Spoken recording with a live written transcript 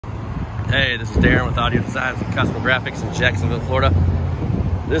Hey, this is Darren with Audio Designs and Custom Graphics in Jacksonville, Florida.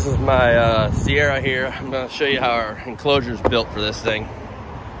 This is my Sierra here. I'm going to show you how our enclosure is built for this thing.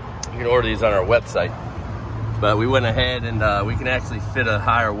 You can order these on our website. But we went ahead and we can actually fit a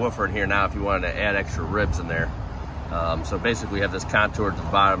higher woofer in here now if you wanted to add extra ribs in there. So basically we have this contour to the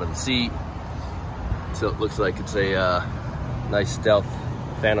bottom of the seat. So it looks like it's a nice stealth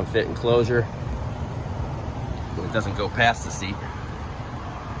phantom fit enclosure. It doesn't go past the seat.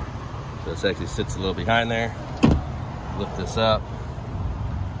 So it actually sits a little behind there. Lift this up.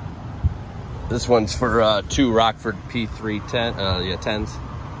 This one's for two Rockford P3 10s.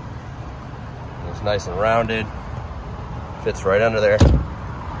 It's nice and rounded. Fits right under there.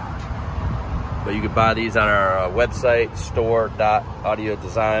 But you can buy these on our website,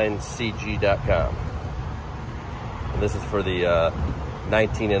 store.audiodesigncg.com. And this is for the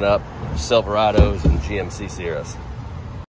 19 and up Silverados and GMC Sierras.